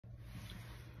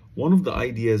One of the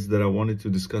ideas that I wanted to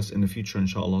discuss in the future,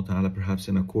 inshallah ta'ala, perhaps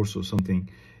in a course or something,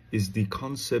 is the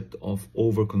concept of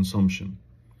overconsumption.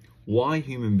 Why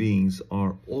human beings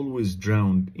are always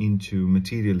drowned into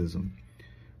materialism,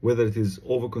 whether it is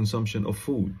overconsumption of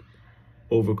food,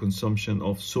 overconsumption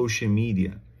of social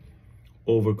media,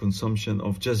 overconsumption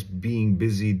of just being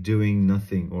busy doing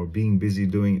nothing or being busy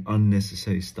doing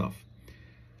unnecessary stuff,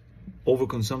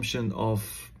 overconsumption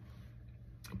of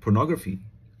pornography,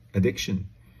 addiction,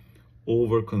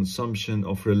 overconsumption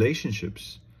of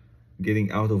relationships,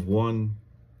 getting out of one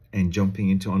and jumping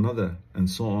into another, and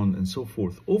so on and so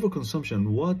forth. Overconsumption,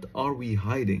 what are we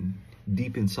hiding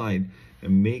deep inside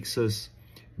and makes us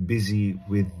busy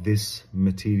with this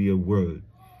material world?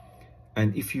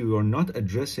 And if you are not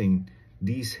addressing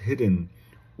these hidden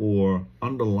or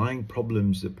underlying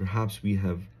problems that perhaps we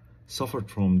have suffered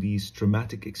from, these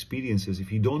traumatic experiences,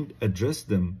 if you don't address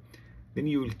them, then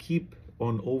you will keep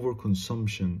on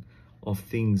overconsumption of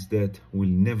things that will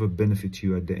never benefit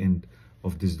you at the end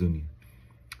of this dunya.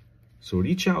 So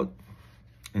reach out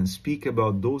and speak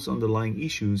about those underlying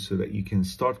issues so that you can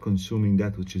start consuming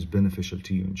that which is beneficial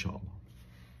to you, inshallah.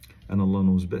 And Allah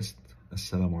knows best.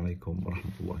 Assalamu alaikum wa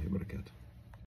rahmatullahi wa barakatuh.